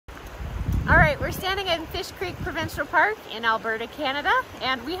All right, we're standing in Fish Creek Provincial Park in Alberta, Canada,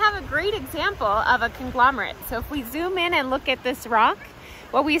 and we have a great example of a conglomerate. So if we zoom in and look at this rock,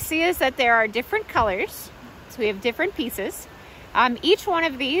 what we see is that there are different colors. So we have different pieces. Each one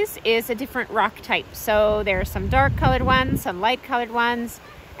of these is a different rock type. So there are some dark colored ones, some light colored ones.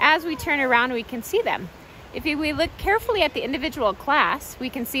 As we turn around, we can see them. If we look carefully at the individual class, we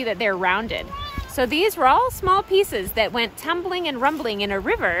can see that they're rounded. So these were all small pieces that went tumbling and rumbling in a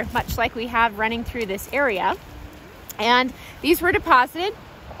river, much like we have running through this area. And these were deposited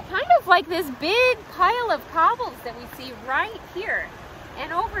kind of like this big pile of cobbles that we see right here.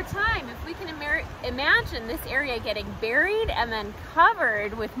 And over time, if we can imagine this area getting buried and then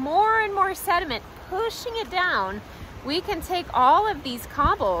covered with more and more sediment, pushing it down, we can take all of these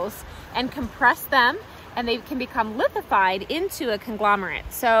cobbles and compress them, and they can become lithified into a conglomerate.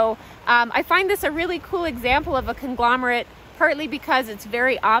 So I find this a really cool example of a conglomerate, partly because it's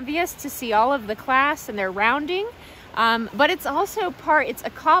very obvious to see all of the class and their rounding, but it's also it's a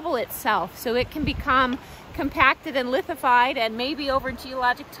cobble itself, so it can become compacted and lithified, and maybe over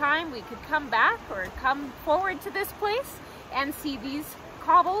geologic time we could come back or come forward to this place and see these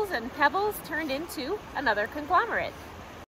cobbles and pebbles turned into another conglomerate.